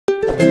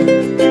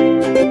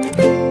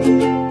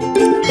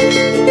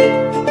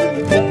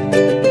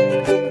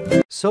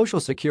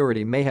Social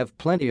Security may have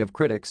plenty of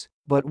critics,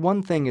 but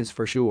one thing is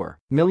for sure,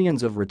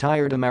 millions of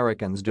retired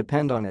Americans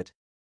depend on it.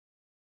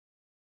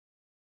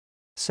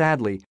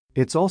 Sadly,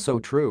 it's also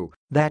true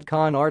that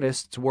con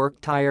artists work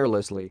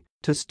tirelessly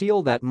to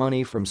steal that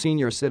money from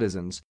senior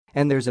citizens,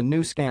 and there's a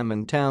new scam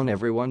in town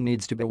everyone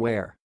needs to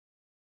beware.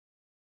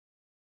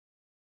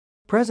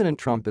 President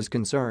Trump is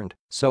concerned,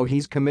 so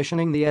he's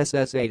commissioning the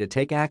SSA to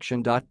take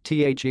action. The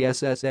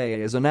SSA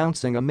is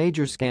announcing a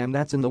major scam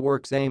that's in the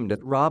works aimed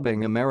at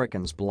robbing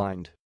Americans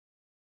blind.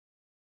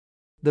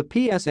 The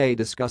PSA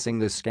discussing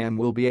this scam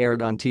will be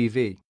aired on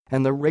TV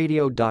and the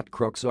radio.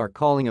 Crooks are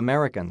calling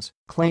Americans,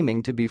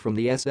 claiming to be from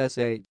the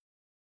SSA.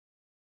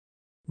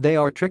 They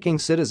are tricking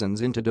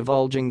citizens into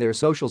divulging their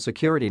social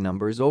security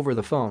numbers over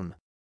the phone.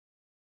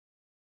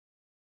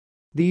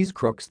 These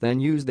crooks then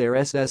use their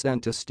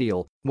SSN to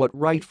steal what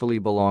rightfully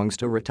belongs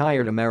to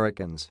retired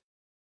Americans.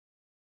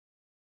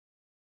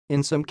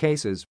 In some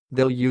cases,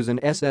 they'll use an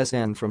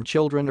SSN from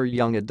children or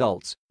young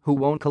adults who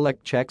won't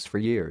collect checks for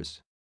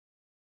years.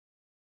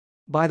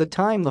 By the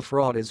time the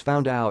fraud is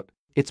found out,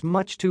 it's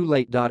much too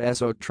late.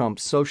 So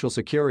Trump's Social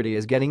Security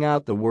is getting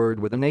out the word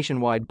with a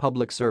nationwide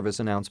public service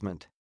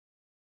announcement.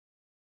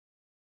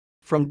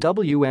 From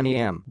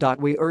WNEM.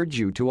 We urge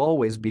you to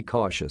always be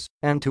cautious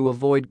and to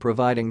avoid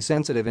providing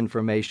sensitive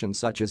information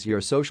such as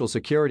your social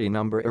security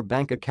number or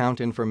bank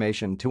account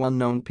information to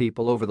unknown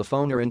people over the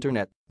phone or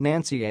internet.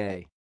 Nancy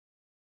A.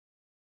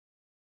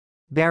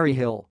 Barry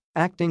Hill,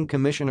 acting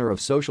commissioner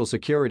of Social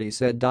Security,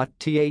 said.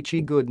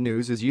 The good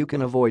news is you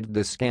can avoid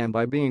this scam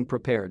by being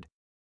prepared.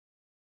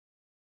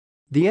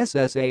 The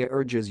SSA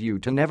urges you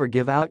to never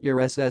give out your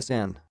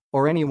SSN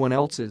or anyone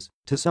else's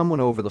to someone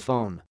over the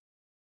phone.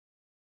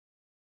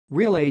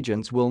 Real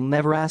agents will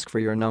never ask for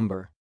your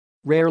number.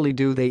 Rarely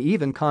do they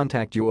even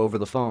contact you over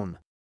the phone.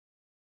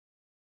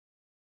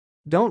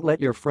 Don't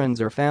let your friends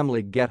or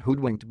family get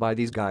hoodwinked by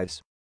these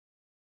guys.